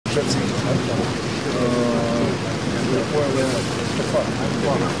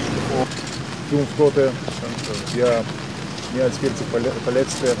Triumphtote, ja, mehr als 40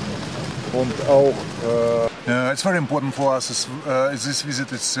 Verletzte und auch. It's very important for us. This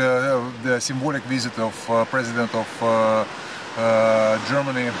visit is the symbolic visit of President of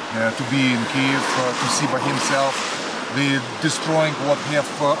Germany to be in Kiev, to see by himself the destroying what we have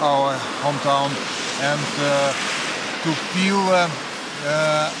our hometown, and to feel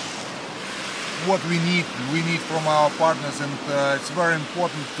what we need from our partners. And it's very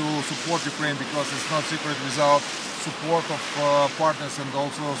important to support Ukraine, because it's not secret, without support of partners and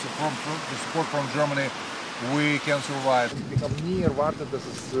also the support from Germany we can survive. Ich habe nie erwartet, dass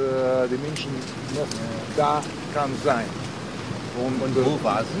es die Menschen noch da kann sein. Und wo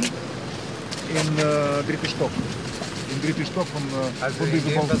war sie? Im dritten Stock. Im dritten Stock von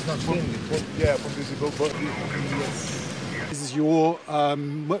diesem This is your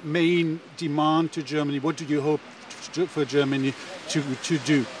main demand to Germany. What do you hope for Germany to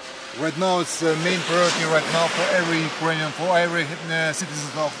do? Right now, it's the main priority right now for every Ukrainian, for every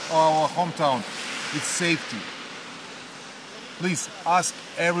citizen of our hometown. It's safety. Please ask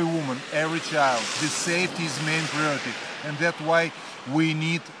every woman, every child. The safety is main priority, and that's why we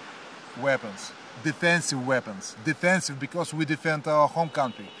need weapons, defensive weapons. Defensive because we defend our home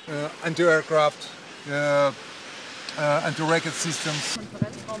country. Anti-aircraft, anti-rocket systems.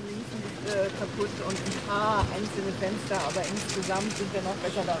 Konferenzraum links ist kaputt und ein paar einzelne Fenster, aber insgesamt sind wir noch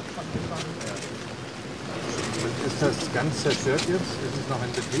besser davon gekommen. Ist das ganz zerstört jetzt? Ist es noch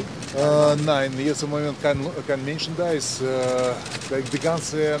in Betrieb? Nein, jetzt im Moment kein Menschen da ist. Die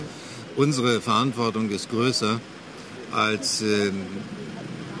ganze. Unsere Verantwortung ist größer, als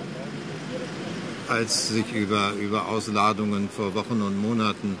sich über Ausladungen vor Wochen und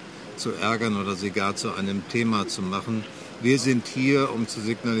Monaten zu ärgern oder sie gar zu einem Thema zu machen. Wir sind hier, um zu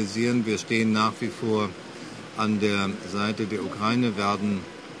signalisieren, wir stehen nach wie vor an der Seite der Ukraine, werden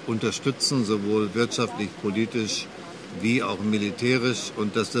unterstützen, sowohl wirtschaftlich, politisch wie auch militärisch.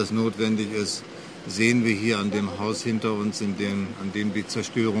 Und dass das notwendig ist, sehen wir hier an dem Haus hinter uns, an dem die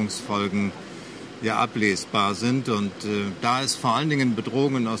Zerstörungsfolgen ja ablesbar sind. Und da es vor allen Dingen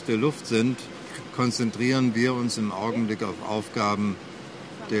Bedrohungen aus der Luft sind, konzentrieren wir uns im Augenblick auf Aufgaben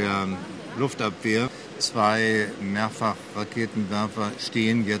der Luftabwehr. 2 Mehrfachraketenwerfer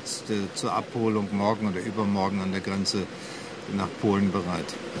stehen jetzt zur Abholung morgen oder übermorgen an der Grenze nach Polen bereit.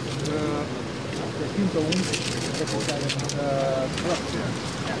 Hinter uns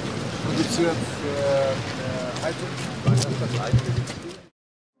produziert Heizung.